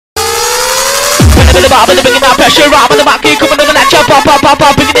with the bar, with the bringing that pressure on, with the market coming on the latch up, pop, pop, pop,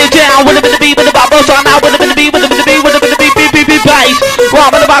 pop, bringing it down, with the beat, with the bubbles on now, with the beat, with the beat, with the beat, beat, bass.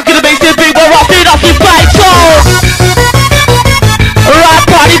 Right, with the market, the bass, the beat, we're off it, off his bike, so. Right,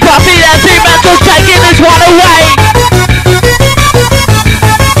 party, party, MC Mental's taking this one away.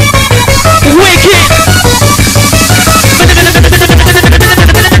 Wicked.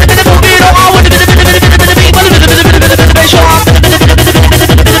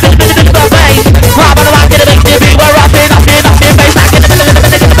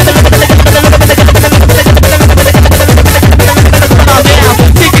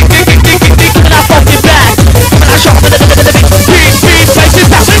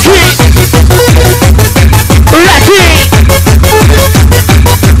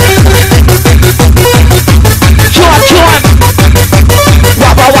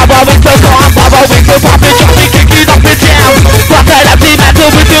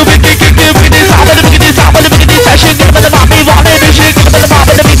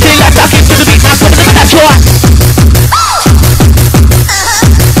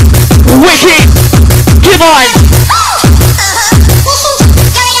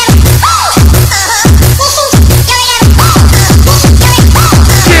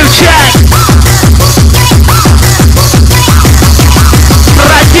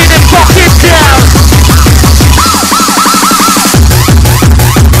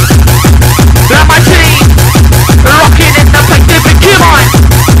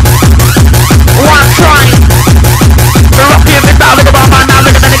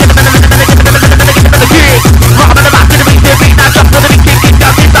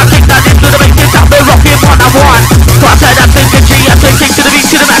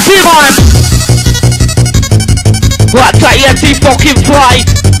 MC fucking fly.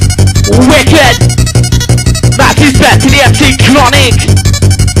 Wicked. That is back to the MC Chronic.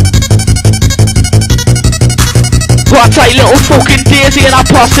 What a little fucking Daisy and a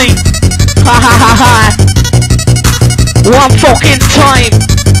posse. Ha ha ha ha. One fucking time.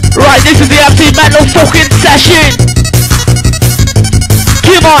 Right, this is the MC Mental fucking session.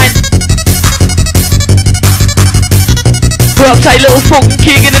 Come on. What a little fucking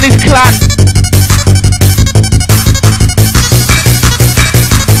king in his clan.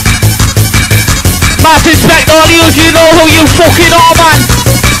 Mass respect all you know who you fucking are, man.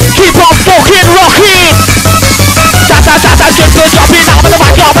 Keep on fucking rocking. That's just good dropping out of the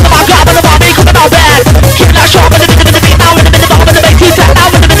mic, up in the mic, up in the mommy coming out bad. Keep that sharp in the beat now, in the bomb in the bass, he's out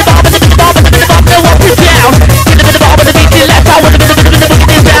now, in the bomb, in the bomb, in the bomb, they'll walk it down. In the bomb in the beat, he left out, in the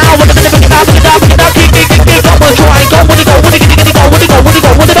boogie down, in the boogie down, kick, up, we'll try, go, would he go, would he go, would he go, would he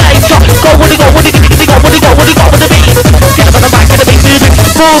go, with the bass, go, would he go, would he go, would he go, would he go, with the beat. Get up on the mic, in the beat,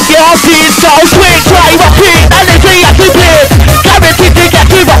 move your feet so quick, try rocking, and they say you have to play. Guaranteed to get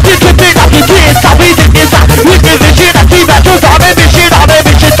to rocking, tripping up your kids, how easy is that? With the vision, I see that you're on a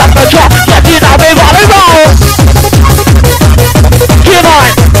mission, that's the drop, get it out, we wanna roll. Come on.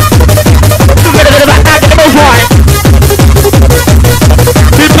 Get a bit of back, now get a move on.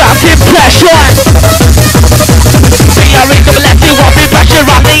 We bouncing pressure. See a ring of a left, you want me pressure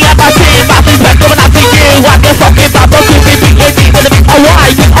on me and my team. Massive back coming out to you, what the fucking bubble could be beating me with a bit of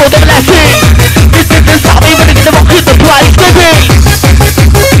wine, all the blessing. This is the stop me when I get the rock in the place to be.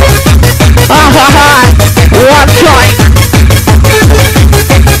 One time.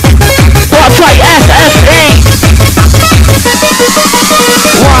 One try SSE.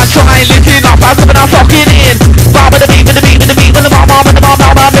 One try lifting up, I'm coming out fucking in. Bomb with the beat, with the beat, with the beat, with the bomb, with the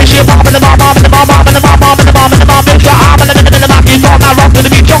bomb, mission, bomb, with the bomb, with the bomb, with the bomb, with the bomb, with the bomb, with the arm, and the back, you thought that rock with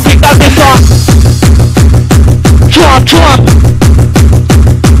the beat, junkie, that's this song. Jump.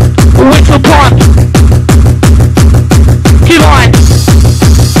 Whistle pump. Keep on.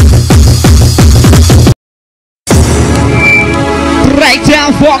 Break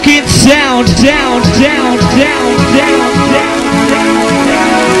down fucking sound, down.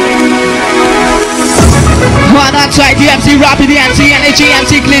 On that side, the MC Rapid, the MC Energy,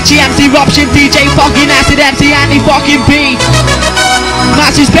 MC Glitchy, MC Ruption, DJ fucking Acid, MC Andy fucking B.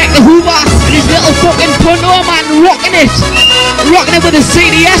 Mass respect the Hoover and his little fucking punno man, rocking it with the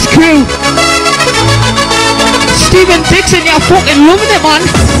CDS crew. Stephen Dixon, you're fucking loving it, man.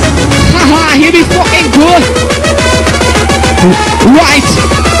 Haha, he'll be fucking good. Right,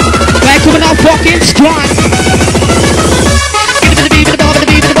 they're coming out fucking strong. Give it to the beat, with the bob, with the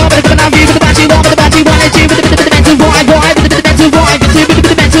beat, with the bob, with the beat, with the battery, one with the battery, one and two, with the mental vibe, with the mental vibe, with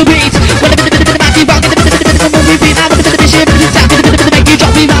the mental beat, with the battery, rock, with the movie beat, now with the mission, with the tap, with the Becky,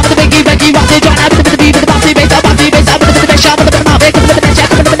 drop me round, with the Becky, rock, they join out, with the beat, with the battery, bass, out, with the shot, with the mouth, with the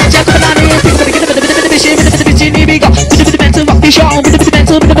check, with the check, with the line, with the mission, with the mission, here we go, with the mental rock, the show, with the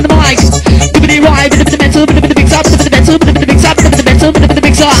mental, with the mic, with the ride,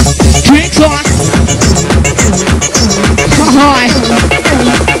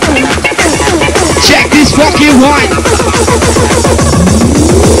 one.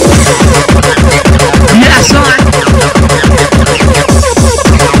 Yes, man.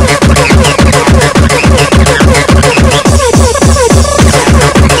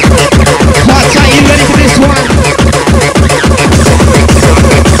 Hot tight, you ready for this one?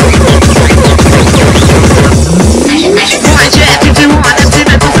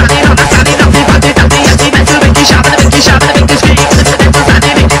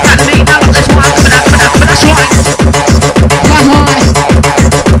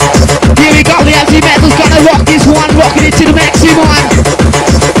 Here we go, the MC Metal's gonna rock this one, rocking it to the maximum.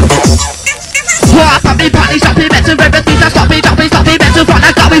 Stop me, party, stop me, metal, everything, stop me, metal, front,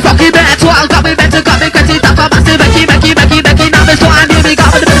 I got me fucking metal, got me metal, got me crazy, that's all massive, Becky, now this one, here we go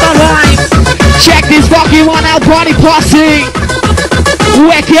with the bit of a rhyme. Check this fucking one out, party posse.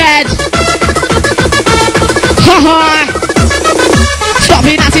 Wicked. Haha. Stop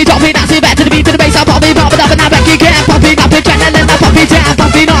me, Nancy, back to the beat, to the bass, I'm popping up, and now Becky can't popping up, adrenaline, I'm popping down,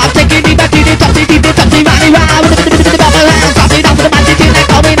 popping up, taking me back to the top, running round with the bubble hand, popping up for the magic, and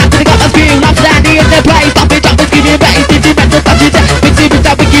going up to the gut, scream, up to the in the place, stopping, jumping, screaming, bass, digi, mental, touch it, mixing with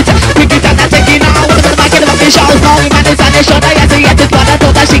the wicked, and I'm taking on, with the mic and the fucking show, snoring, man, it's on the shoulder, yes, it's what I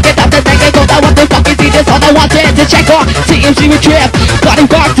thought that she get up the neck, and go, I want to fucking see this, all I wanted to check on, see if she would trip, got it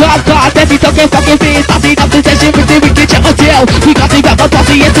fucked up, God, Becky took a fucking fist, starting up the session with the wicked, check my tail, we got the rapper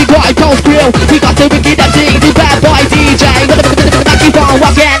posse, it's the guy, Cold Grill, we got the wicked MC, the bad boy DJ, with the microphone,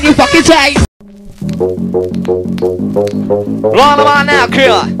 what can you fucking say? Roll them on now,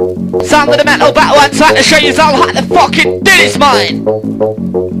 crew. Sound of the metal battle and time to show you all how to fucking do this, mine.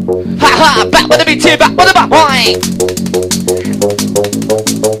 Ha ha, back with the beat, back with the back, why?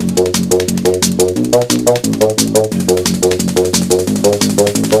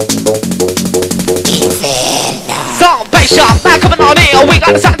 Sound bass shot, now coming on in. We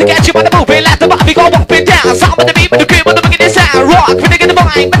got the sound to get you by the moving, let the body go up and down. Sound with the beat, with the crew, with the wicked sound. Rock, with the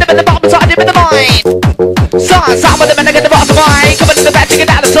mind, with the bottom side, with the mind. Sound with the men get the bottom line. Coming in the back, taking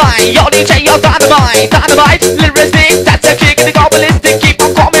down the sign. Yo DJ, yo dynamite, lyricistic, that's a kick in the go ballistic. Keep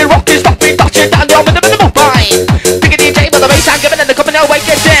on calling, rocking, stopping, touching down, yo with the move mind. Big DJ with the bass sound, giving in the coming away,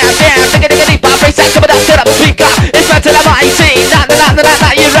 get down, digga deep, bass sound coming up, set up, speaker. It's metal MIC,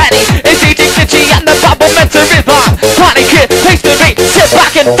 now you ready? It's DJ Glitchy and the bubble metal rhythm. Party kid, place the beat, sit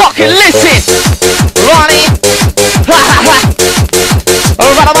back and fucking listen. Ronnie, ha ha ha.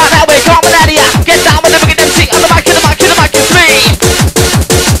 Right about now, we're coming out of ya. Get down with the wicked MC on the mic, it's me.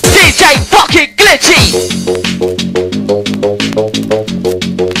 DJ fucking Glitchy.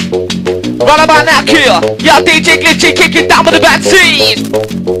 Right about now, kill. Yo, DJ Glitchy, kick it down with the bad scene.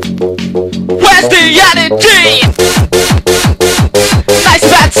 Where's the energy? Nice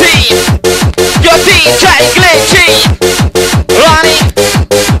bad scene. Yo, DJ Glitchy. Ronnie.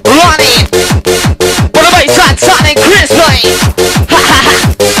 With the bassline sounding crispy. Ha ha ha.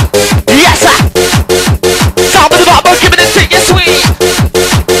 Yes sir. Sound of the bubble, giving it to you sweet.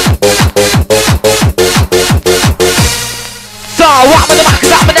 So I'm with the mic,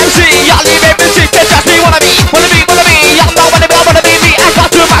 I'm an MC. Y'all leave it music, they trust me, wanna be. Y'all know wanna be me. I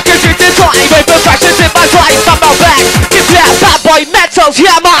got to my country to try. With perfections in my life, I'm not back. Give that bad boy metals,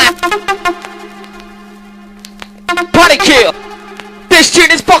 yeah man. Party kill. This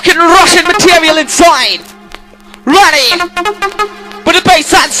tune is fucking Russian material inside. Ready? With the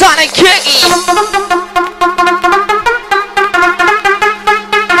bass and sounding kicky.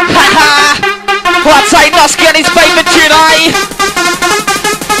 Haha. What's I not getting his favorite tune,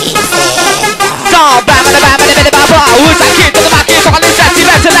 So bam and bam and bam. Who's that kid with the mic is on the sexy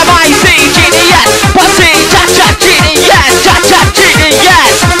metal MIC? Genius. Pussy. Genius.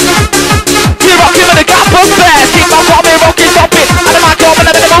 You're rocking with a couple of bears. Keep on coming, rocking, stopping. And the mic open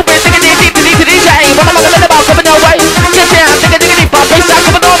up in the movement. Dig to DJ. What am I gonna about coming your way? Get down, dig deep, bass sound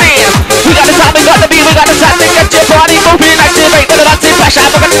coming on in. We got the time, we got the beat, we got the sound to get your body moving. Activate with the dancing pressure.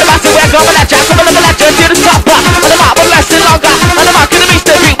 We're gonna the massive, we're coming at you. Coming on the legend to the stopper. And the mic will last longer. And the mic in the beast,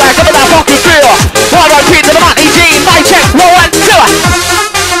 the beat, we're coming that fucking feel. One right beat to the mic, EG, mic check, 1,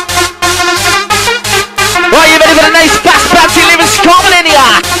 2. Right, you ready for the nice fast bouncy lyrics coming in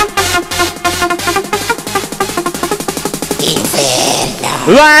here?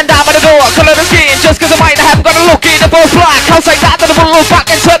 Land down by the door, colour the skin. Just cause I might have got a look in the full black. I'll say that to the full look back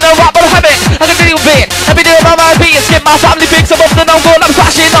and turn the rap on the habit. I can deal with it. Let me do it on my beat and skip my family pics. I'm off the known goal, I'm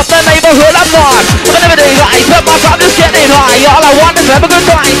flashing up the neighbourhood. I'm not. I'm never doing right, but my family's getting high. All I want is have a good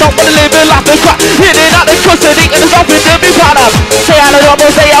time. Don't wanna live in life and cry. Hitting out the custody and there's nothing to be proud of. Say I don't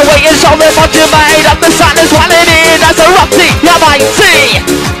almost say I wait and show them what you made. And the sun is swelling in as a rocky. You might see.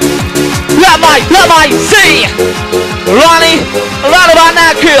 Let my see. Ronnie, right about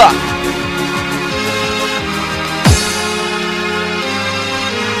now, killer.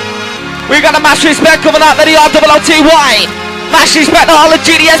 We got a mass respect coming out to the ROOTY. Mass respect to all the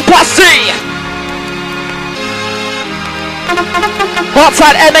GDS plus C.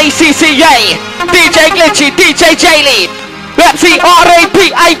 Outside MACCA. DJ Glitchy, DJ J-Lee. MC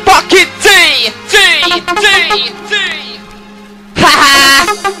RAPA fucking T. Haha.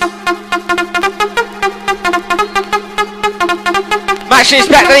 Mass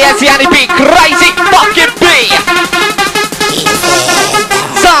respect to the NCNB. Crazy fucking B.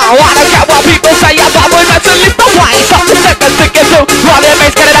 So, I don't care what people say about me, let's live the way. Stop the second to get through. While it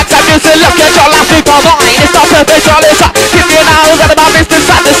makes get it back, music, look at your last people mine. It's not perfect, all it's up. Give you now, got about business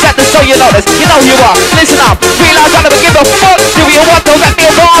at the set, so you know this. You know you are. Listen up, realize I never give a fuck. Do you want to let me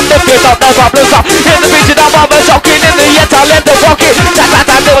involved? If you don't know problems up. In the vision of other talking in the yet, I'll let them walk it. That's what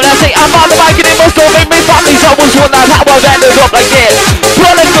I do, I say, I'm on the mic and it must have made me funny. Someone's wondering how I've ended up like this.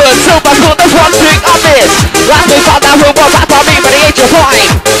 Running good, silver good, that's one thing I miss. Last week found out who was out on me, but he ain't your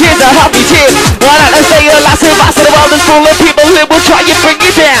point. Here's a happy tip. Why not let's say the last of the world is full of people who will try and bring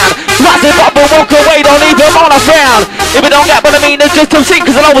you down. Massive bubble, walk away, don't leave them on a frown. If you don't get what I mean, it's just some thing,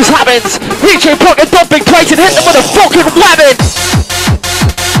 cause it always happens. Reach your pocket, dumping crates and hit them with a fucking weapon.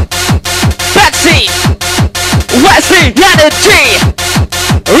 Betsy, Wesley, Energy,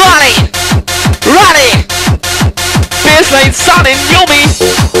 Ronnie, Beers Lane, Sonny, Yumi.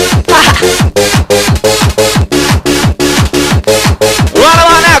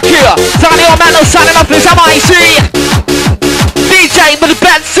 Sonny or man, no signing up this MIC. DJ with the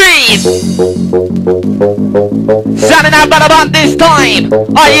bad seed. Signing out better about this time.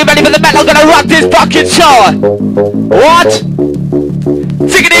 Are you ready for the metal? Gonna rock this fucking show. What?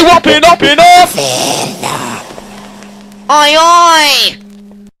 Tickety whopping up and off. Oi oi.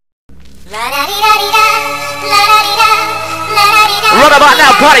 Run about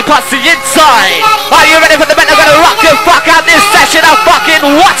now, party past the inside. Are you ready for the metal? Gonna rock the fuck out this session of fucking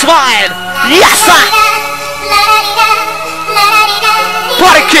what's mine? Yes sir.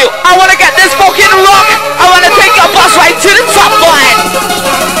 Party Q, I wanna get this fucking rock. I wanna take a bus right to the top line.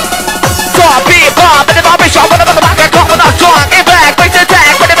 Top beat bomb, and the bomb is shot, but I'm on the back, I come on a strong. In back, break the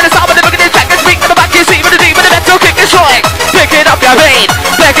tag, when they're in the south, when they're looking at the track, and speak on the back, you see, with the deep, with the mental kick and strike. Picking up your vein,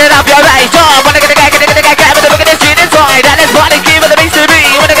 picking up your right, oh, when they're gonna get, when they're looking at the shit inside, that is Party Q with the beast to be,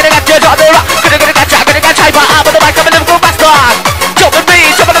 when they're gonna get your jaw, the rock, gonna get try, but I'm on the mic, I'm in the go faster. Jumping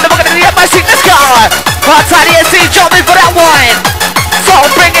me, jumping on the bucket, and the MIC, let's go. Outside the SC, jumping for that one. So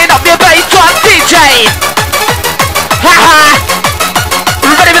bringing up your bass drum, DJ. Haha.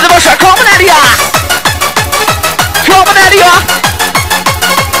 Ready for the motion? Coming out of ya. Coming out of ya.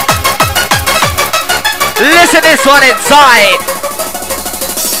 Listen this one inside.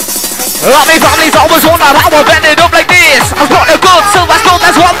 Lovely families always wonder how I bend it up like this. I've got a good silver spoon,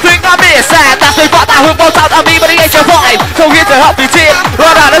 that's one thing I miss. And that's the part that who falls out on me, but he ain't your vibe. So here to help me tip.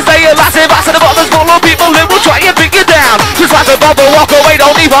 Run out and stay massive, I said the bottom's full of people who will try and pick you down. Just like a bubble, walk away,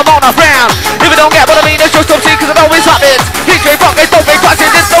 don't leave them on the ground. If you don't get what I mean, it's just some shit, cause it always happens. DJ Pocket, don't be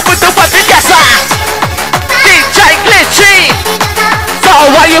crushing this stuff with the weapon, yes sir. DJ Glitchy. So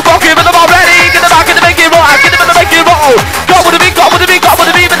why you fucking with them already? Get them back in the make it rock, get them in the make it roll. Go with the beat, go with the beat, go with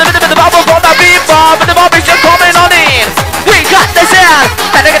the beat, with the bubble from the beat bomb, and the bomb is just coming on in. We got this in,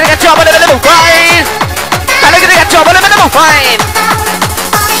 and they're gonna get trouble in a little fine. And they're gonna get trouble in a little fine.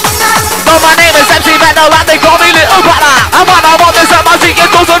 So my name is MC Ruption, and they call me Little Brother. And when I want this, my secret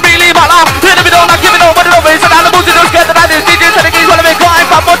doesn't really matter. In the middle, not giving over the over, and animals in those get the badness. DJs and the keys wanna make crime,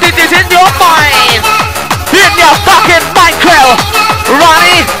 but more DJs in your mind. In your fucking mind, Krill.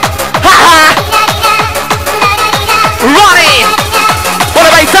 Ronnie, haha. Ronnie. What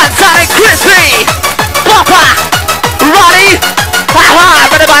have I done? Sonic Crispy. Papa. Ronnie.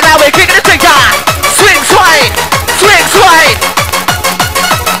 Haha. Right about now, we're kicking the trigger. Swing, swing. Swing, swing.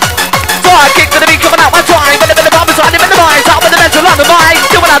 So I kick to the beat coming out my time. But the bomb is on him in the mind. Stop with the mental on the mind.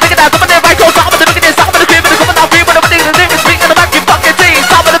 Do what I think it out. Come on, there, right, go. Stop with the beginning. Stop with the cream. And coming out free. But I'm thinking the name is speaking in the back. You fucking team.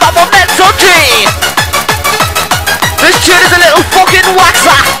 Stop with the bomb on mental G. This tune is a little fucking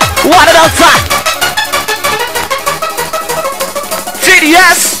waxer. What about that?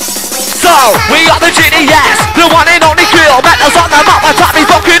 GDS. So, we are the GDS, the one and only crew. Metal's on the map, my time is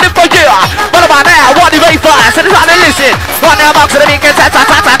fucking in for you. What about now? What do you wait for? So it's time to listen. One now, box of the beat, take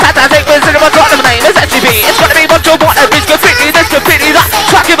this in what's on the name. It's SGB. It's gonna be what you want. It's graffiti, this graffiti, that.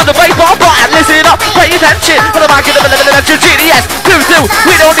 Tracking with the baseball bat. Listen up, pay attention. For the mic in the middle of the GDS. Do.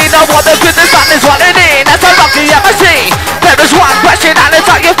 We don't need no one, the goodness that is running in. That's a lucky MIC. There is one question, and it's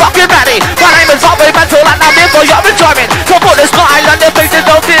like you're fucking ready. My name is Bobby Mental, and I'm here for your enjoyment. So put a smile on your faces,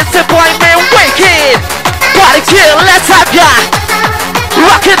 don't disappointment. Wicked. Party kill, let's have ya.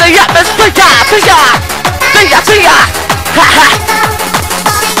 Rocking the atmosphere, fia. Ha ha.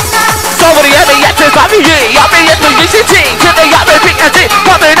 So T to the other big and T,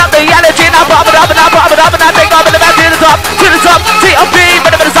 pumping up the energy, now pump it up and I pump it up and I take off in the back to the top, T-O-P,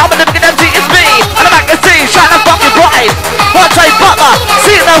 but if it's up and the big empty, it's me, and the back is C, shine a fucking bright, once I butler,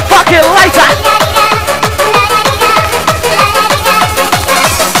 see you no fucking later.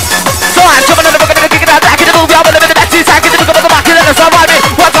 So I'm jumping in the book and kicking out, back in the movie, I'm in the back, tack in the book of the back, and then it's all right,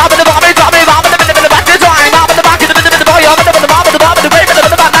 what's up in the bomb, I'm in the back, I'm in the back, I'm in the back, I'm in the boy, I'm in the bomb, I'm in the bomb, I'm in the baby, I'm in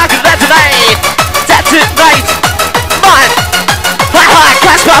the back, that's tonight, that's it, mate, man,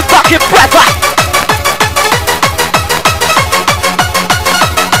 catch my fucking breath,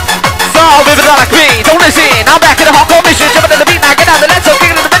 so, living like me, don't listen, I'm back in the hardcore mission, jumping in the beat, now get out the let's go,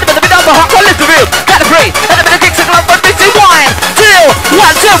 kicking in the rhythm, in the beat, I'm the hardcore, lift the roof, gotta breathe, and I'm in the kicks, and I'm going to mix it, 1, 2,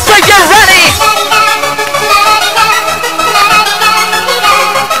 1, 2, 3, get ready!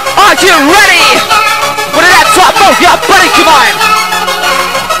 Are you ready? What is that top move? Your buddy, come on!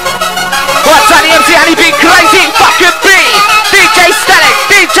 What's on the MC and he be crazy? Fucking B! DJ Static,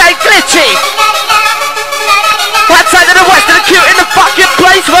 DJ Glitchy! What's on to the west of the queue in the fucking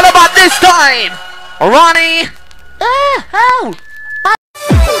place? What about this time? Ronnie!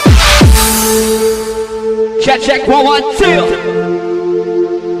 Check, 1, 1,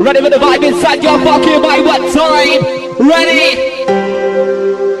 2! Ready for the vibe inside your fucking mind? What time? Ready?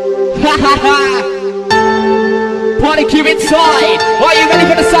 Ha ha ha! Party queue inside! Are you ready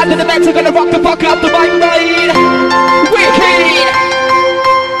for the sound of the men? We're gonna rock the fuck out the mic, mate! Wicked!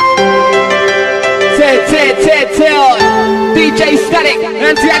 Till! DJ Static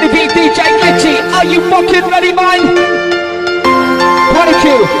and Danny DJ Glitchy! Are you fucking ready, man? Party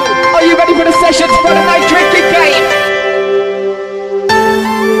queue! Are you ready for the sessions for the night drinking game?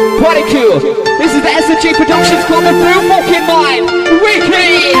 Party queue! This is the S&G Productions coming through fucking mine!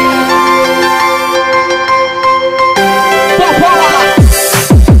 Wicked!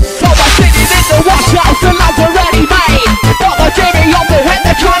 So much singing in the wash house, the lads are ready, mate. Got my Jimmy on the head,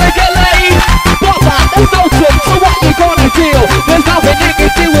 they're trying to get laid. Papa, there's no tip, so what you gonna do? There's nothing you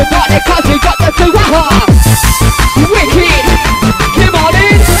can do about it, cause you got the two Wicked, come on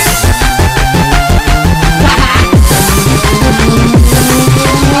in.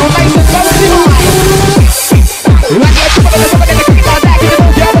 Now make the fun of the line. Right here, come on, in the kick on back in the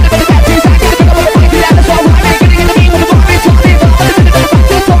move, yeah, with the batteries, I get the big up on the mic, yeah, that's all right, man, getting in the beat with the bomb, it's on me, bomb, in the back,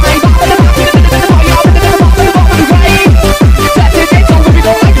 this one, bomb, in the back, in the boy, yeah, in the bomb, in the bomb, in the rain. That's it, they don't really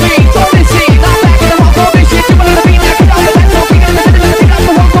don't like me, don't listen, I'm back in the hardcore mission, you wanna be like, get on the back, talking in the middle of the beat, I'm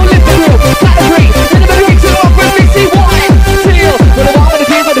the hardcore living room, gotta breathe, in the middle, mix it up, with me, see one, till, with the bomb, in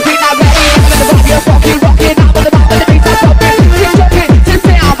the team, with the beat, not ready, I'm in the bomb, you're fucking rocking, I'm in the bomb, in the beat, I'm jumping, keep jumping, sit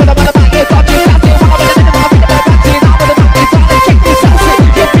down, with the bomb, you're fucking dancing, I'm in the bomb, in the bomb, I'm in the bomb, it's on the kick, this house,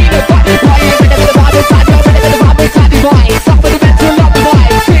 you're feeling funny, why you in the bomb, inside, you're in the bomb, inside the vibe, stop with the mental love the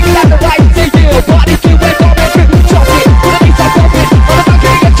vibe, kick that the right to you, body keep it on the trip, jump it, with the beat, I'm jumping, on the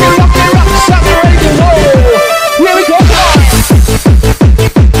back, get you rock, shut the radio, here we go, boys.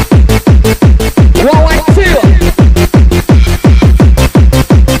 1, 2.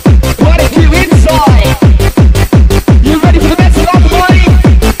 Body queue inside. You ready for the mental love the body?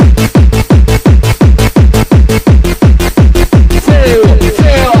 2.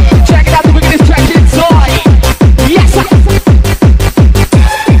 Check it out, the wickedest track inside. Yes, sir.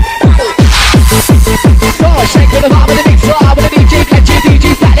 So shake with the vibe with the mix up with the DJ Glitchy, DJ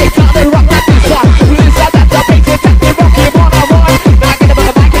Static, time to rock that beat up. Inside that the bass is acting rocking 1-on-1. Back in the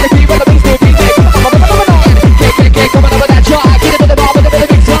back in the beat with the beat, DJ. Come on, come on, with that track. Get it with the bar with the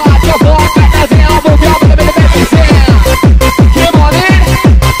mix up. Jump on, back now down, move down with the best is here. Come on in,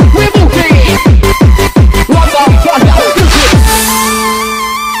 we're moving. Rock the fuck out,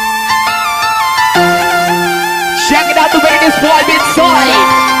 check it out, the wickedest vibe inside.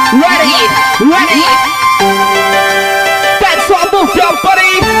 Ready. That's what I moved down,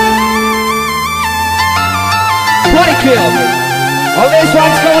 buddy. Body kill. Oh, this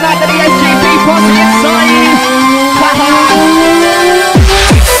one's going out to the SGP posse inside.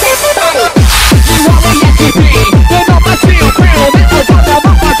 You want the SGP? They're not my steel crew. This was on the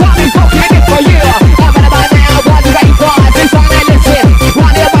rock, my time is fucking it for you. I'm in about now, one great vibe. This one I listen.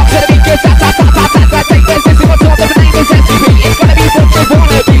 One in the box to the beat, just tap. I think this is what's up, the name is SGP. It's gonna be what you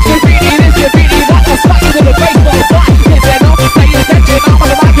wanna be. Just really, this is really what I'm spiking to the baseball bat. Listen up, pay attention. I'm on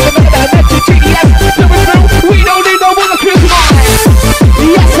the mic in the middle of the lecture. GDS, coming through. We don't need no one to cruise mine.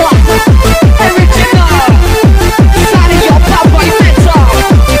 Yes, sir. Original. Signing your papa.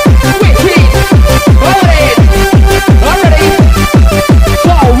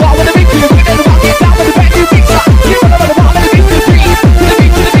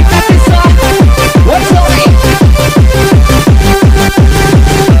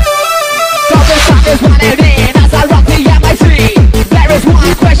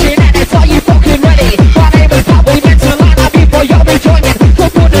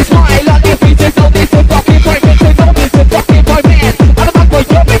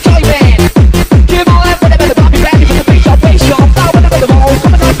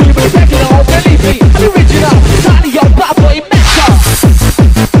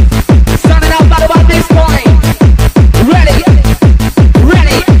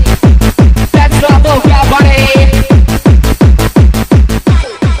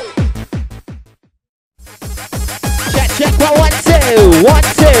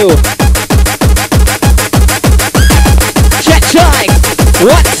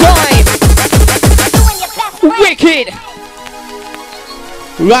 time. Wicked.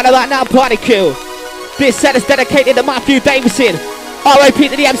 Right about now, party kill. This set is dedicated to Matthew Davidson. R.I.P.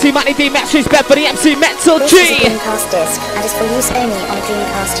 to the MC Money D. Max respect for the MC Mental G. This is a Dreamcast disc and is for use only on a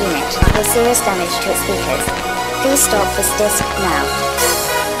Dreamcast unit with serious damage to its speakers. Please stop this disc now.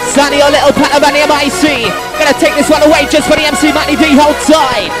 Sunny, your little pat of an MIC. Gonna take this one away just for the MC Money D. Hold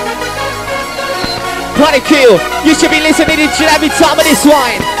tight. Party kill. You should be listening each and every time of this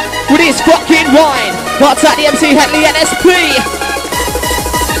wine. With this fucking wine. Parts out the MC Henley NSP.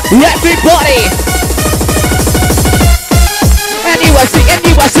 Everybody. NUSC,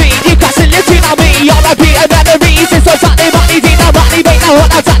 you got to listen on me. R.I.P. and memories. It's so Sunday Money D. Now Money make now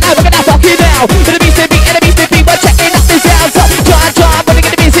what I'm done. Now we're gonna fuck you now. Gonna be sleeping, enemies to be. We're checking up this down. So try, when I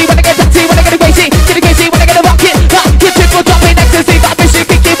get busy, when I get taxi, when I get crazy. Get crazy, when I get rock it. Get triple jumping, ecstasy, vibration,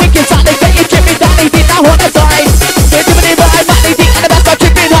 kicking, wicked, Sunday, getting tripping, Money D. Now what I'm done. We're doing it right, Money D. And the best of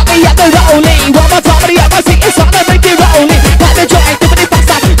tripping, hot me at the rolling. One more time, the MIC is on and make it rolling. Had the joint, doing it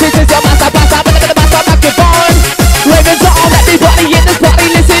faster. This is your master, pass up, and I'm gonna pass up like a phone. Ravens on, everybody in this party,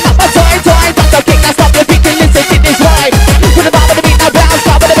 listen up my time. That's okay, now stop your beat and listen to this rhyme. Put the bar with the beat, now bounce,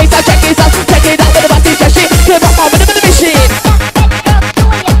 start with the bass, now check it out. Check it out with the bass, check shit. Give up on with the mission.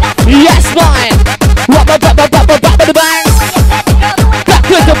 Yes, mine. Wop, with the bang. Back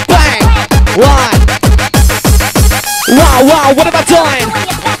with the bang. One. Wow, what have I done?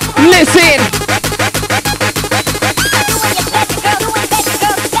 Listen.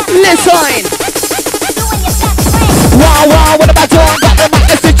 Wow, what have I done? Got the mic,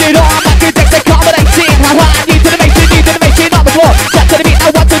 let's switch it on. Back in text, accommodating. Haha, new to the nation, on the floor. Step to the beat,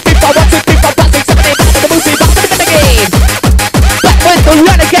 now 1, 2, 3, 4, 1, 2, 3, 4, 5, 6, 7, 8, 9, the music, back to the game. Back with the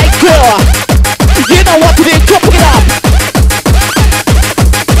renegade crew. You know what to do, come pick it up.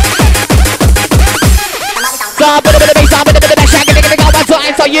 Stop with a bit of bass, with a bit of bass, shaking, gonna go one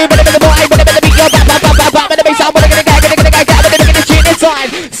time. So you better be the boy, better be the beat, yo, bap, with the bass, with the guy, with the shit inside.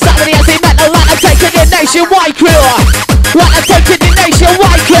 Stop with the MC Metal, like I'm taking the nationwide crew. Like I'm taking the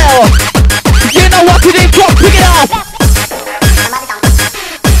nationwide crew. You know what to do, come pick it up.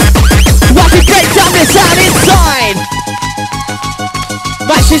 Watch it break down the sound inside.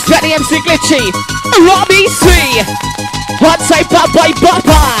 Match is ready, MC Glitchy. Robbie C. Hot say Papa.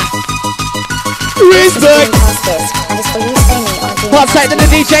 Respect. Hot side to the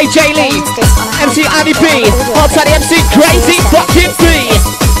DJ J Lee, MC Andy B, hot side the MC Crazy fucking B.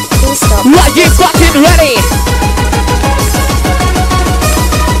 Right, you fucking ready?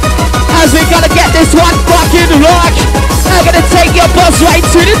 As we gotta get this one fucking rock, I'm gonna take your bus right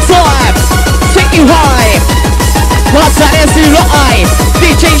to the top, take you high. Hot side MC Rocky,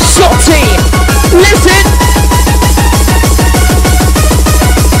 DJ Shorty. Listen.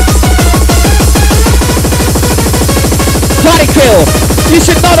 Party kill. You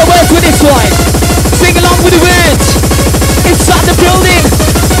should know the words with this one. Sing along with the words. Inside the building.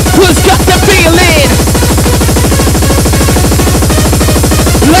 Who's got the feeling?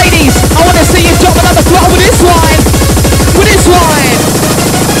 Ladies, I wanna see you jumping on the floor with this one. With this one.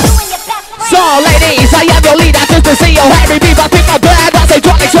 So ladies, I am your leader. Just to see your heavy beat. I pick my bag. I say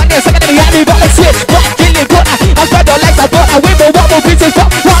Tracklist when you're second to me. Heavy but like switch. Back in your corner. I spread your legs. I brought a wimble. Wobble pieces.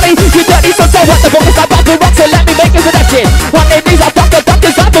 Pop. Wally. You dirty. So what the fuck is that? About to rock. So let me make it connection. One day these are fuckers.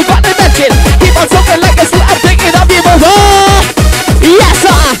 I forgot to mention. Keep on talking like a slut. I'm thinking of you before. Yes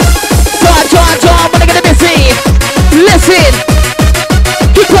sir. Try. When I get busy. Listen.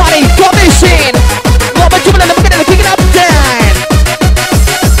 Keep party. Commission. What we're jumping in the bucket and kicking up down.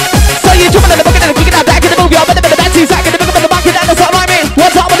 So you jumping in the bucket and kicking up back in the movie. I'm in the dancing sack in the bucket of the bucket and that's what I mean.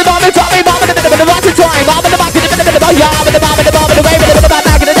 What's up with the bomb? It's up me, bomb in the bit of the rotten time. Bomb in the bucket, in the bit of the bomb. Yeah, I'm in the bomb in the way, in the bit of the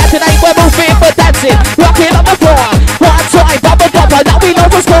back in the dance tonight. We're moving, we're dancing. Rocking on the floor. One time, bubble, now we know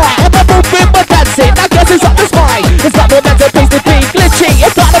the score. And we're moving, we're dancing. Now guess it's up the spine. It's not the mental place to be glitchy.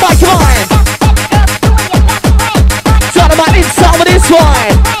 It's not about crime. It's not about inside with this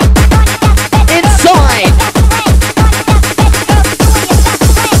one.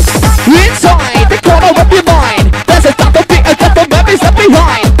 Inside the corner of your mind. There's a double beat, a couple memories left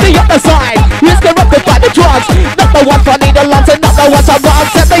behind. The other side is corrupted by the drugs. Not the ones funny, the lumps, and not the ones I run.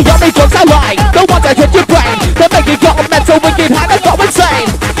 And the only drugs I like, the ones that hit your brain. They make you go mental, wicked, and go insane.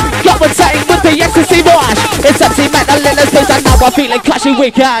 Go insane with the ecstasy rush. It's MC Metal in this place, and now I'm feeling clashing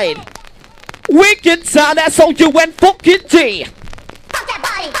wicked. Wicked sound, that's all you went fucking D. Fuck that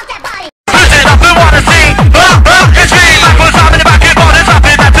body, fuck that body. Listen up, we wanna see. It's me. Backwards up in the back, borders up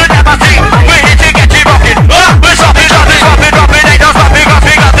in that to never see. We're here to get you rocking. We're stopping, ain't no stopping, cause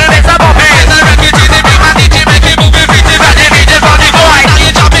we got the next up popping. It's a record to the big man, DJ make it move, feet to ready, beat the body boy. Now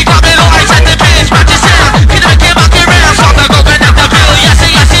you're jumping, clubbing, all I set the pitch, match your sound. You don't give up around, stop the go, and up the bill, yes,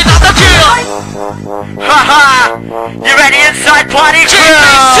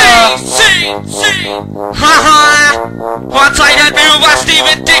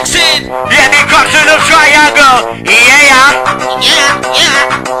 Yeah, the crux of the triangle. Yeah.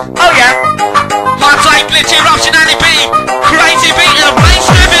 Oh yeah. One time, glitchy Ruption and B. Crazy beat and a place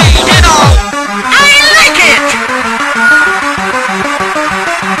to be, you know. I like it.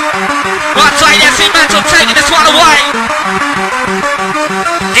 One time, MC Mental taking this one away.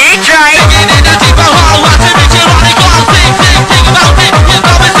 DJ. Digging in the deeper hole, want to reach your only goal. Think about it. You're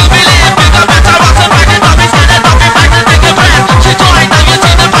going to believe. Big up better, Ruption, back and up, he's gonna dump it back to take a breath. She joined, now you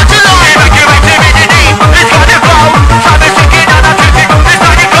see the bunch of life. Evacuate to rigidity, it's gonna flow. Time is ticking and I'm tripping, it's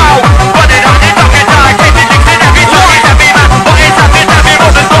gonna go. Running on it, talking time, taking licks in every song. It's every man, what is happening, every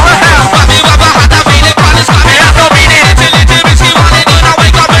woman's got a hell. Bobby Webber had that feeling, but it's coming, that's no meaning. Little risky wanting, you know,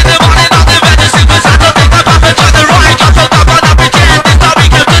 wake up in the morning, not the better, super sad, don't take the puppet, try the right, got fucked up on the pretend, this time we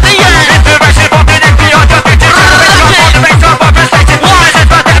come to the end. Inspiration from the next beyond, just get it, on the base of our perspective. Why is it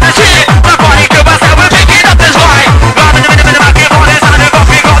but that the shit? The body to us, and we're picking up this right. Robbing the back, give all this, and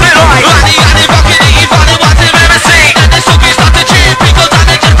we got it right. Running, fucking it, funny, what they've ever seen. And this hook is not the cheap, people done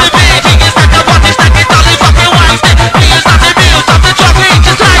it just to be. King is like the one, this neck is only fucking wasted. He is not the real, stop the drug, we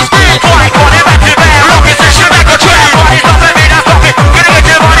just taste it. Why, call it back to bear, rocket session, back a trap. Why, stop it, that's stop it. Gonna get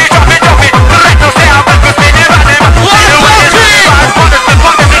your body, drop it. Let no sound, back for spinning, running. What's poppin'? What is the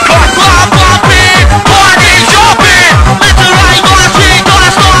fuck is it called? What poppin'? Body's jumping. Let the right one, three,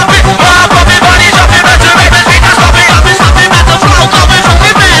 gonna stop it. What poppin'? Body's jumping, let the ravens beat, that's stop it. Up is something, let the flow, coming from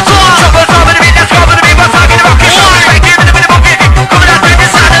the mental. Trouble, trouble, the beat, that's trouble, the beat, what's talking about? Keep on, right here, in the middle of it. Coming out to the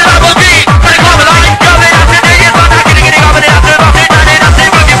side of the rubber beat. Let it come alive, coming out to the ears, but not getting it, coming out to the rocket, turning up,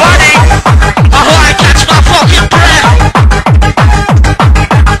 sing with your body. Oh, I catch my fucking breath.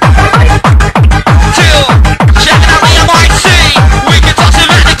 Till, checking out the MIC, we can touch the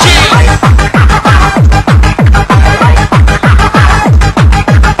energy.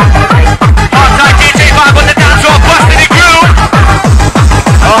 Hard-time DJ vibe on the dance floor, busting the groove.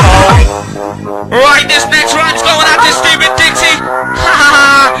 Right, this next rhyme's going out to Steven Dixie.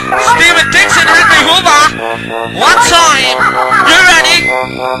 Steven Dixon, Henry Hoover. One time, you ready?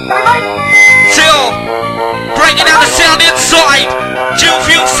 Till, breaking down the sound inside. June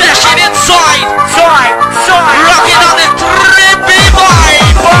Fuel session inside. Side. Rocking on the trippy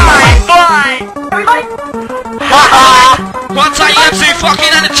vibe. One time, MC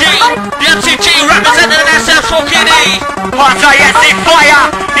fucking energy. The MCG representing an SF fucking E. One time, MC Fire.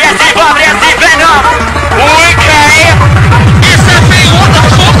 The MC Bomb, the MC Venom. Okay. SFE, what the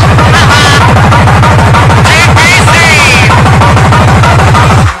fuck?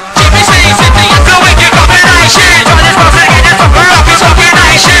 GBC, Sydney, it's the wicked combination. Join this person again, it's up for rocket fucking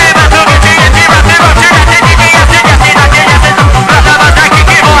nation. Battle with TNT, Ruption, rocking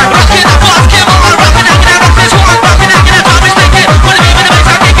the boss, give on, rocking out, get out of this one, rocking out, get out, time is thinking. When the beat, when the bass,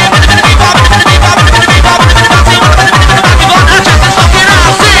 I'm kicking, when the beat, bomb, when the beat, bomb, when the beat, bomb, when the beat, bomb, when the beat, bomb, when the beat, bomb, give on, now check this fucking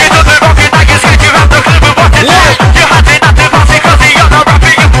out, see. It doesn't rocket like it's good, you have to clip with what to do. You had it not to pass it, cause you're not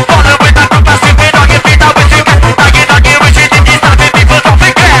rapping, you follow with that group, that's stupid, on your feet, now what you get. Argue, wish it did, these type of people don't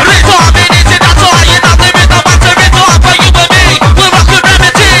forget. Retorting into that toy, you're not living no matter retort, but you and me, we're rockin'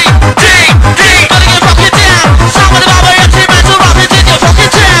 remedy. D, gonna get fucking down. Sound with the Baba, MC Mental, rapping in your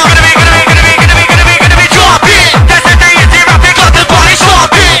fucking town. Gonna be dropping. That's the day, MC rapping, got the body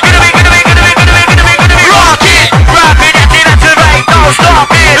stopping. Gonna be rocking. Rapping, MC Mental, ain't no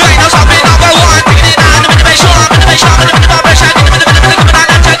stopping. Ain't no stopping, number one. Digging it down, in the bass shop, in the bass shop, in the vibration, in the coming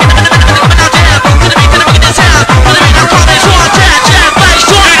out, check, in the coming out, jam. Gonna be the sound. Gonna be the comments, one, jam, bass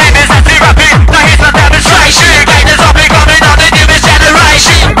drop. Your name is MC rapping, now here's my demonstration. Gators up, coming on the newest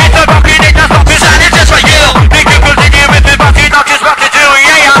generation. Mr. Rockin', ain't no stopping, sounding just for you. Big people in here with me, but he not just rock to do,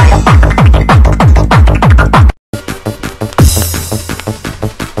 yeah.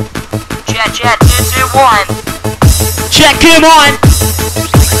 Jet, 2, 2, 1. Check him on.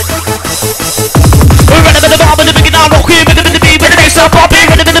 We're running with the bomb and the big and I'm rocking with the beat, with the bass up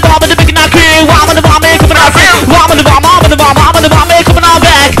popping, running with the bomb and the big and I'm clear. Wham and the bomb, coming out free. Wham and the bomb, coming out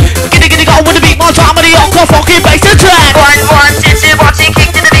back. Giddy, go with the beat, more time with the encore fucking bass and track. One, two, watching,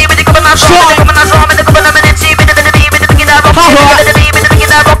 kick to the beat, with the coming out strong, with the coming out strong, with the coming out minute, with the beat, with the big and I'm rocking, with the beat, with the big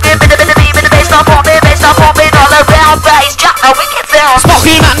and I'm rocking, with the beat, with the bass up popping, all around bass, jack, now we can feel.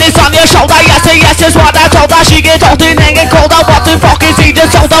 Smoking madness on your shoulder, yes, is what I told her. She get old and get colder, what the fuck is he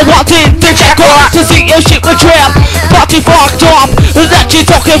just told her? Wanting to check her out to see if she would trip. Party fucked up, that she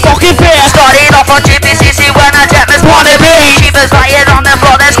talking fucking fair. Started off on GPCC when I jet Miss Wanna be. She was lying on the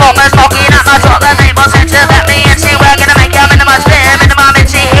floor, there's commas knocking at my door. The name was to let me in, see we're gonna make a minimum spin, minimum and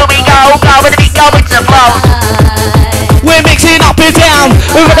see, here we go with the beat, go with the flow. We're mixing up and down.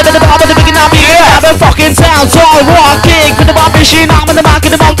 We're running with the bomb and the big and I'm here. Having fucking sounds all walking. With the bomb machine, I'm in the mic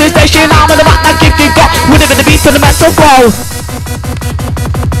in the mountain station. I'm in the mic, now kick it go. We're living the beat to the metal flow.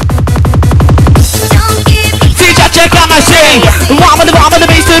 One with the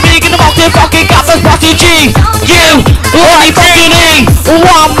bass to be in the mock, fucking got the party G. You, only fucking E.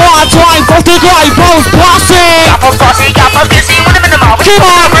 One more time, for the guy, both passing. Got for bossy, got for busy, when I'm in the mall. Come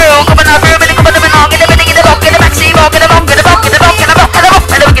on, real, coming up, real, minute, coming up, and on, get the minute, get the book, get the maxi, book, get the book, get the book, get the book, get the book, get the book,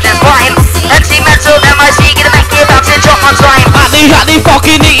 get the book, get this wine. MC Mental, MIC, get the make it bounce and jump on time. Had the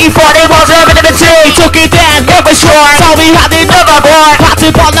fucking E for it was a bit of a T. Took it down, it was short. So we had it never boy. Had to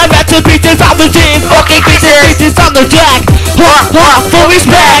put the red to pieces out the team. Fucking creases. Pieces on the jack. For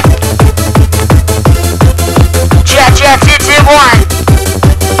respect. Jet, 1.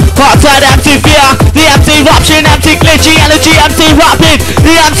 Outside MC Fear, the MC Ruption, MC Glitchy, Energy, MC Rapid,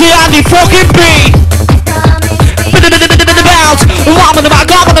 the MC and the fucking beat. Bounce, I'm on the mic,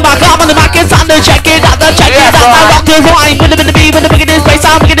 I'm on the mic, I'm on the mic, it's on the check it out, the check it out, I rock the rhyme, with the beat, with the biggest bass,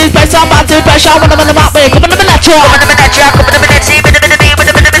 I'm biggest bass, I'm about to pressure, when I'm on the mic, come on the minute, come on the minute, come on the minute, see, with the beat, with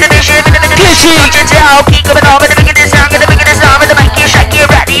the vision, with the glitchy, Keep coming on with the biggest sound, get the biggest sound, with the mic, you shake it,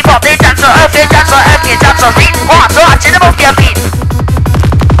 ready, pop it, dance, earth it, dance, beat, one, so I see the move, your feet.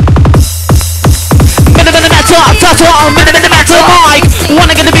 Touch on, with the mic.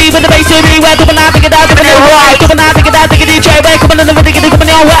 Wanna get the beat with the bass to be where the banana get out, the right. The banana get out, the DJ way, coming in the video, coming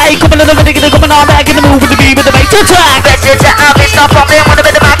your way, coming in the video, coming on back in the move with the beat with the bass attack. Best attack, now it's not popping, wanna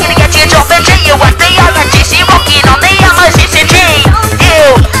be the mic, and get you dropping, G, you want the RNGC, rocking on the MICCG. You,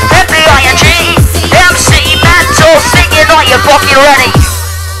 FBING, MC Mental, singing, are you fucking ready?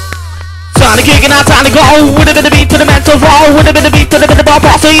 Time to kick it out, time to go. With a bit of beat to the mental roll. With a bit of beat to the bit of ball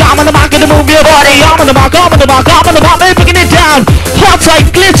posse. I'm on the mark and move your body. I'm on the mark, I'm on the mark, I'm on the mark. They're picking it down. Hot tight,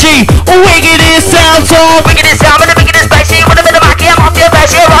 glitchy. Wicked is sound so. Wicked is sound, and the wicked is spicy. With a bit of mark, I'm off your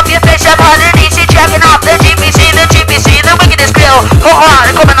face, you're off your face. I'm underneath, checking off the GPC, the wicked is grill. Hold on,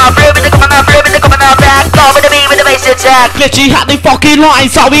 they're coming off, they're coming off, they're coming off back. Go with the beat, with the bass attack. Glitchy had the fucking line,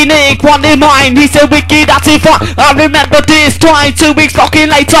 so we Nick one in mind. He said wicked, that's it fun. I remember this time 2 weeks fucking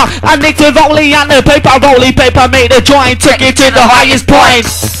later. I nicked the volley and the paper, rolly paper made a joint, took it to the highest point.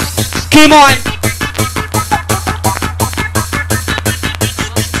 Come on.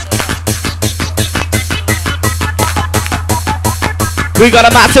 We got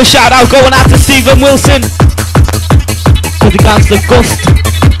a massive shout out going out to Stephen Wilson. To the gangster Gust.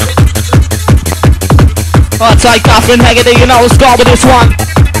 I'll take Catherine Hegarty, you know what's got with this one.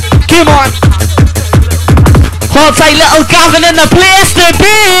 Come on. I'll take little Gavin in the place to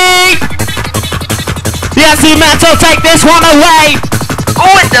be. Yes, you Mental, take this one away. Who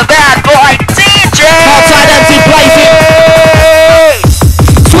is the bad boy? DJ! Outside MC Blazing.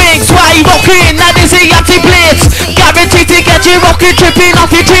 Swing, sway, rocking, that is the empty blitz. Guaranteed to get you rocking, tripping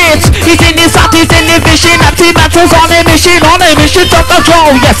off your tits. He's in his heart, he's in his vision. MC Mental's on a mission to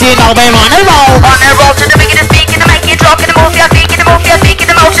control. Yes, you know we're on a roll. On a roll to the biggest peak, and to make it drop, and to move your feet, and to move your feet,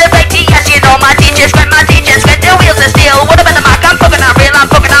 and to motivate. Yes, you know my DJs, when my DJs get the wheels of steel. What about the mic? I'm fucking on real, I'm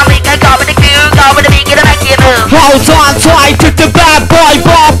fucking on weak. I go with the crew, go with the beat, and to make it move. Hold on tight to the bad boy,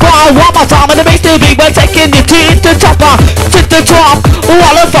 bar. One more time, and the bass to be, we're taking it to the topper, to the top,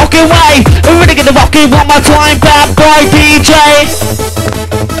 all the fucking way. We're really gonna rock it one more time, bad boy DJ.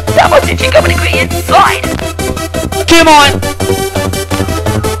 That was DJ coming to create inside. Come on.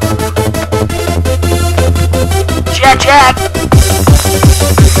 Jack.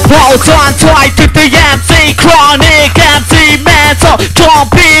 Hold on tight to the MC Chronic, MC Mental,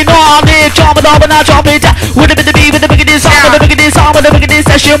 jumping on it, jumping up and I jumping down. With a bit of beat, with the biggest song, with the biggest song, with the biggest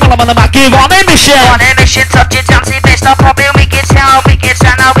session. While I'm on the mic, give on a mission. On a mission, touch it, MC, based on popping, wicked sound,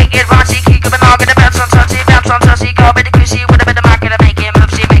 now wicked raunchy, keep coming on, gonna bounce on touchy, go with the cruisy, with a bit of mic, gonna make it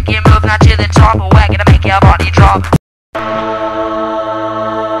move, see, make it move, not to the top, but we're gonna make your body drop.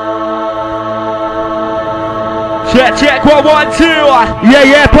 Check, 1, 1, 2.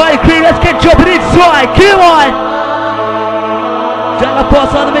 Yeah, party crew, let's get jumping inside. Come on. Down the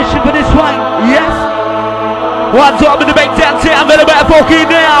boss on the mission for this one. Yes. One time with the big dance here, I'm gonna better fucking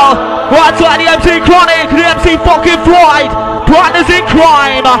now. One time the MC Chronic, the MC fucking Floyd. Partners in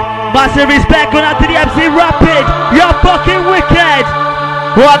crime. Massive respect going out to the MC Rapid. You're fucking wicked.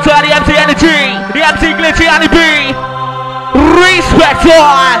 One time the MC Energy, the MC Glitchy and the B. Respect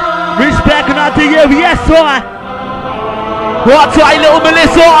on. Respect going out to you, yes on. One time little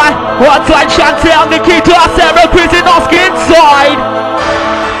Melissa, one time Chantel, Nikita, Sarah, Chris and Oscar inside.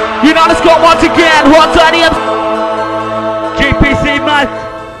 You know the score once again, one time the GPC man.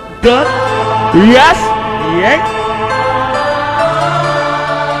 Done. Yes. Yeah.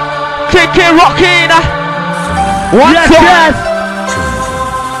 Kicking, rocking. One yes, time. Yes.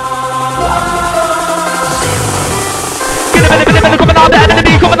 Coming on,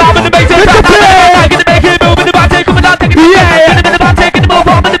 coming on with the bass. Yeah, in the back, taking the move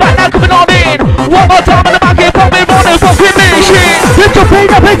on in the back, now coming on in. One more time in the back here, pop me, running, fucking me. Let's jump in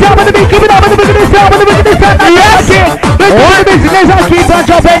up and down with the beat, keep it up with the beat, this down with the beat, this down. Yes! Let's do the business, I keep on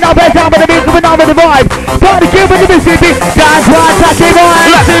jumping up and down with the beat, keep it on with the vibe. Party kill with the Mississippi, dance one, touch it on.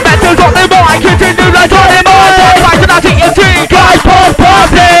 Let's do mental, got the boy, continue like on the boy. Back to that TNT, guys, pause,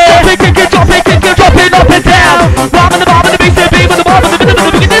 party. Jumping up and down. Bomb in the Mississippi, with the bomb in the middle of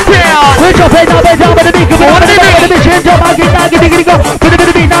the beat, this town. We're jumping up and down with the beat, keep it on with the beat, the mission, jump out, get down, get go. With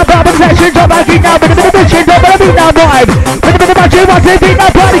the beat, now, bomb in the session, jump out, get down, with the mission, jump out, beat, now, vibe. With the match, you want to beat, now,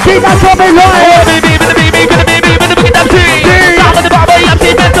 party, keep now, coming live. With the beat, MC. Down with the bomb,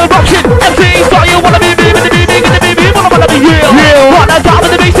 MC, mental Ruption, MC. So you wanna be me, wanna be you. Wanna down with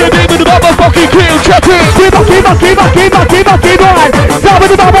the Mississippi, with the motherfucking kill, check it. Keep on. Down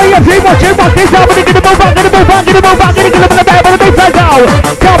with the bomb, MC, watch it, down with the get the move on, get the move on, get the back, with the big side down.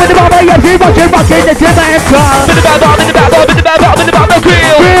 Down with the bomb, MC, watch it, the timber and car. With the bomb,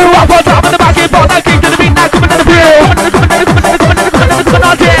 kill. Up on top of the back, keep on, I keep to the beat, now coming to the field. Coming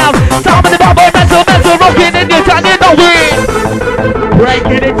on down. Down with the bomb, mental, rocking in your time, you know it.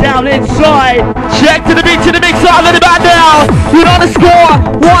 Breaking it down inside. Check to the beat, to the mix, out of the band now. You're on the score.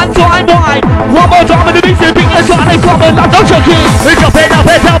 One time wide. One more time with the beat, to the beat, you're trying to come and don't check it. We're jumping up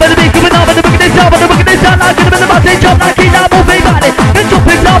and down with the beat, coming on with the beat, down with the beat, down, like in the middle of the jump, like in the moving body. Get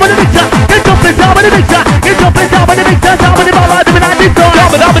jumping down with the mixer. Get jumping down with the mixer. Get jumping down with the mixer, down with the ball, like the beat, this song.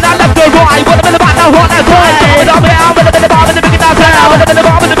 Jumping up and down, left or right. What about the back now, what that's right. Jumping up and down, with the bomb, with the beat, down, with the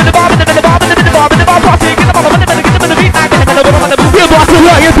bomb, with the bomb, with the bomb, with the bomb, with the bomb, passing, get the bomb, with the beat, now, get the bomb, with the beat. You're watching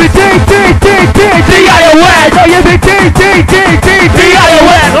what you be D-I-O-N. Oh, you be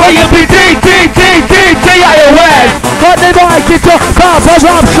D-I-O-N. Oh, you be D-I-O-N. Got the mic, it's up, Papa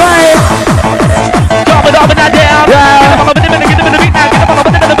Ruption. Drop it up and down. Yeah. Get the bomb, with the beat, now, get the bomb,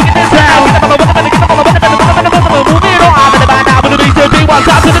 with the beat, this down. Get the bomb, with the beat, move it on, with the band now, with the beat, be one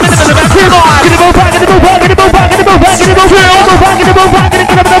top to the middle of the back, move on. Get the move back, get the move back, get the move back, get the move back, get the move back, get the move back, get the move back, get the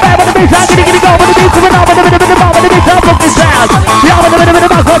move back, with the beat, get the go, with the beat, coming on, with the bomb, with the beat, top of this down. Yeah, with the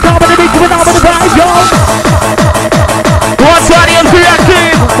back, on top of the beat, coming on, with the back, yo. One side MC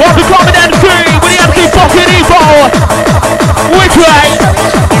active, one becoming MC, with the MC fucking evil. Which way?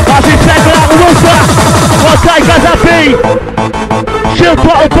 That's his second out the rooster. What side does that be? Shield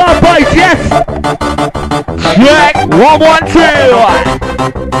bottle, bar boys, yes. Check, 1, 1, 2.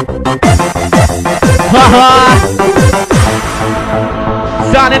 Haha.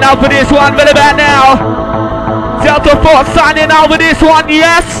 Signing out for this one, very bad now. Delta Force signing out with this one,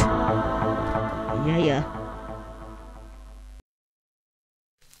 yes. Yeah.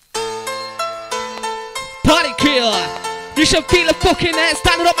 Party kill. You should feel a fucking head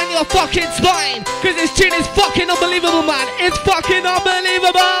standing up on your fucking spine. Cause this tune is fucking unbelievable, man. It's fucking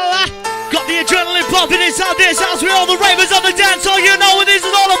unbelievable. Got the adrenaline pumping inside this house. We're all the ravers on the dance, so you know what this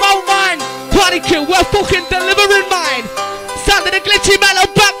is all about, man. Party kill, we're fucking delivering, mine. Sounding a glitchy mellow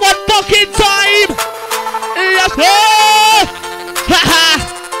back one fucking time. Yes, haha.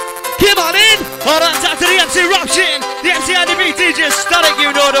 Come on in. Alright, time to the MC Ruption. The MC and the DJ static,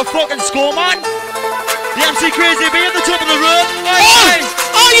 you know the fucking score, man. The MC Crazy be at the top of the room.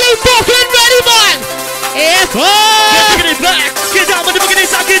 Are you fucking ready, man? Yes, get it back. Get down with the boogie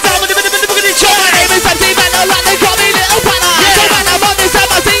this, get down with the boogie this. My name is MC Mellow, and they call me Little Panna. So when I'm on this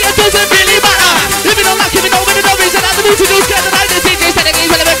time, I see it doesn't really matter. If you don't like it, over the no reason, and the music is getting out. The DJ setting is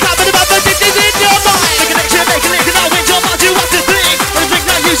relevant, clapping about the this in your mind. The connection, make a link, and I'll win your mind, you want to think. When the big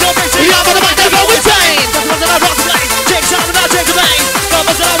night, use your brain. Yeah, but the mic, they're going insane. That's what I rock the place. Take sound and I'll take the vein.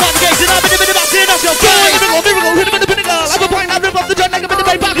 Numbers that I want the gates, and I'm in the middle of the off your brain. Miracle, hit him in the pinnacle. I'm a point, I rip off the joint like I'm in the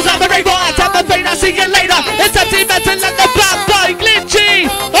brain bar, cause I'm a rainbow. I tap my brain, I'll see you later. It's empty metal and the bad boy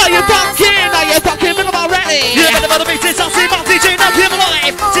glitchy. Are you fucking middle already? Yeah, but the beat is I'll see my DJ now keep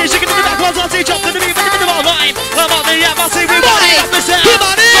alive. See shaking in the back ones, I'll see jump to the beat, in the middle of my rhyme. I'm on the app, I'll see we want it up the sound. Come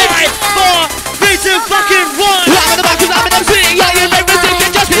on in. 5, 4, 3, 2, fucking 1. I'm in the back cause I'm an MC. Yeah, you make me think you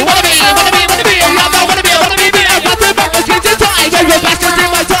just be wanna be. I'm not wanna be. I'm got the back, let's get your time. When you're back, just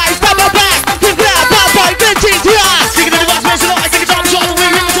in my time. Stop my back. Give that bad boy glitchy to us. Singing in the last verse, I think it's on shot, we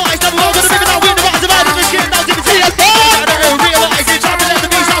hypnotize. Double over the river, now win the rise of the skin, now dip it. I don't realize it's time to let the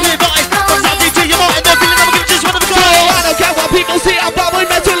beast out here rise. From something to your mind, they're feeling I'm just one of the guys. I don't care what people see, I'm probably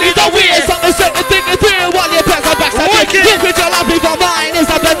mentally the weird. Something certain thing is real while your pants are back. Look with your life before mine. It's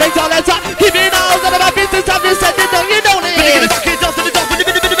not perfect all the time. Keep it all out of my business, I'm just saying that you don't need. Bring it back, it's up to the top, with a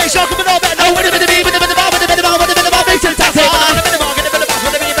bit of bass, coming all back. Oh, with a bit of beat, with a bit of ball, with a bit of ball, with a bit of ball, makes it fantastic.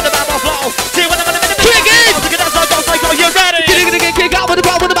 Kick out with the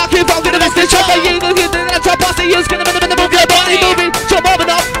ball, with the back, keep on, get the best in trouble. You can get the answer, bossy, you're gonna move your body moving. Jump over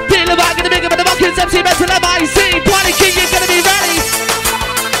up, feel the vibe, get the bigger, but the buckets, MC Metal, MIC. Party king, you're gonna be ready.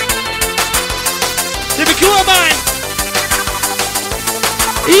 Here we go, man.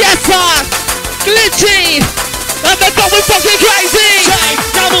 Yes, sir. Glitchy. And they're going fucking crazy.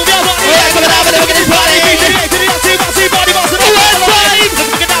 Now move your body. Yeah, come on, have a look at this party.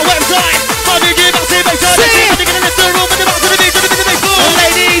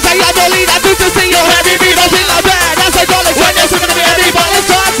 Ladies, I am the lead. I do to see your heavy beat. I feel like bad. That's a dollar. When you're singing to me, everybody's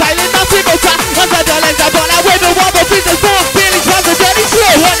talking. Silent, nothing but time. Once I don't let the ball, I win the war. But feet is full. Feelings from the dirty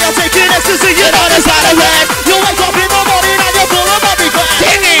slow. When you're taking ecstasy, you know the side of red. You wake up in the morning and you're full of body fat.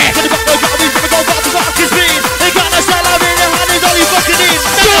 Ding it. To the back of the garbage, never go back to rock his beat. They got a style of in your hand, is all you fucking need.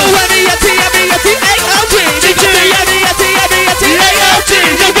 So M-E-N-T-M-E-N-T-A-L-G. M-E-N-T-M-E-N-T-A-L-G.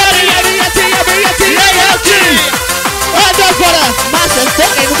 You got it, M-E-N-T-M-E-N-T-A-L-G. I just got a massive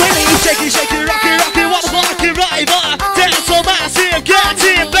fucking winning. Shaky, shaky, rocky, rocky, what a fucking rider. Dance so massive,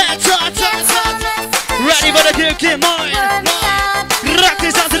 getting better. Ready for the kick in mine. Rock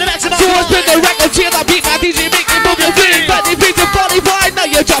this down to the maximum. So I spin the record, cheer the beat, my DJ make me move your feet. 30 feet to 45, now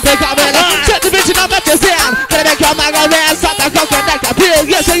you're jumping, coming up. Set the bitch and I'm at your sound. Gonna make your man go round, stop the cock and neck the pill.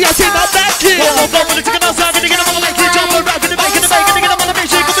 Yes, so yes, in the back kill. One more when it's taking outside, gonna get them on the lake, jump around, gonna make it, gonna get them on the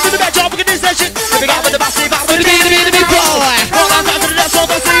beach, come to the back, jump, get this session. Big out with the bass, big out with the big boy. Hold on, down to the dance, so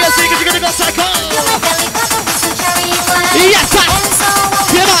fast, so you'll see, cause you're gonna go psycho. Yes, sir.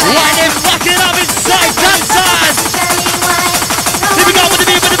 Come on. Wine and fucking up inside, outside. Here we go with the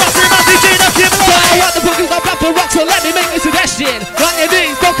beat, with the bass, DJ, now keep it So I want the bookings of Black Rock, so let me make a suggestion. On your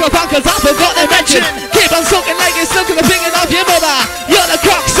knees, bunker bunkers, I forgot to mention. Keep on sucking like you're stuck in the finger of your mother. You're the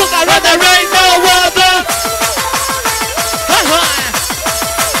cock sucker and there ain't no other.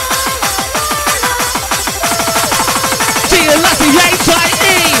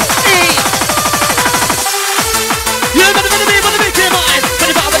 G-L-A-T-H-I-E. You better be with the big team line. With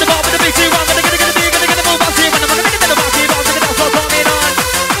the bar, with the big team one. Gonna move, I'll see when I'm gonna get the party. I'm gonna dance all coming on.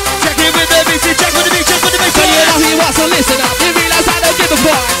 Check it with the BC, check with the beat, check with the big So you know who you are, so listen up. You realize I don't give a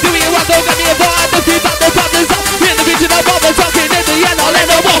fuck. Do you want to get me a bar? The feet up, the problems up. In the region of bubble talking in the yellow, let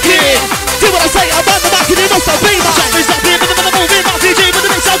them walk in. Do what I say, I'm on the market, it must be my. Stop me, stop me, with the moving, my DJ with the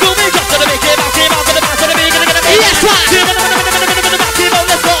mix, I'll go me. Just for the big team, I'll keep on with the bass, with the big, gonna get a big. Yes, right.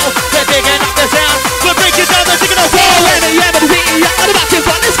 Let's go. We're picking up the sound. We're breaking down the chicken of Oh, yeah, but we on the back is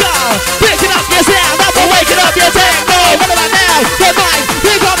fun, let's go. Picking up your sound, I'm waking up your techno. What about now? We're mine,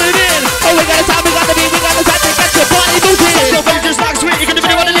 we're coming in. Oh, we got a time, we got the beat, we got the time to get your body moving. Your body just like sweet, you can do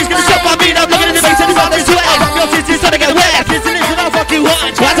what it is, gonna Stop my beat, I'm looking in the face and it's on this way. your titties starting to get wet. Kids in this and I'll fuck you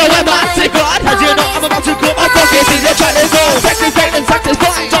hard. What's a wet man, sick God? As you know, I'm about to come. I'm fucking see you're trying to go. Practice pain and practice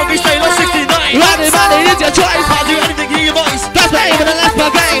fine. Don't be staying on 69. Money, money is your choice. I'll do anything, hear your voice. That's my aim and that's my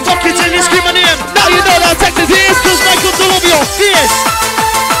game. Fuck it till you scream my name. Now you know that Texas is. Cause Michael Dolobio is.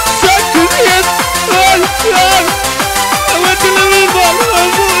 Texas is. I went to the moon, I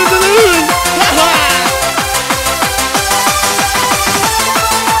went to the moon.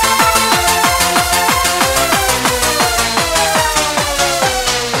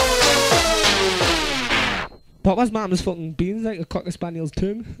 What was Mama's fucking beans like a cocker spaniel's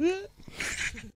tomb?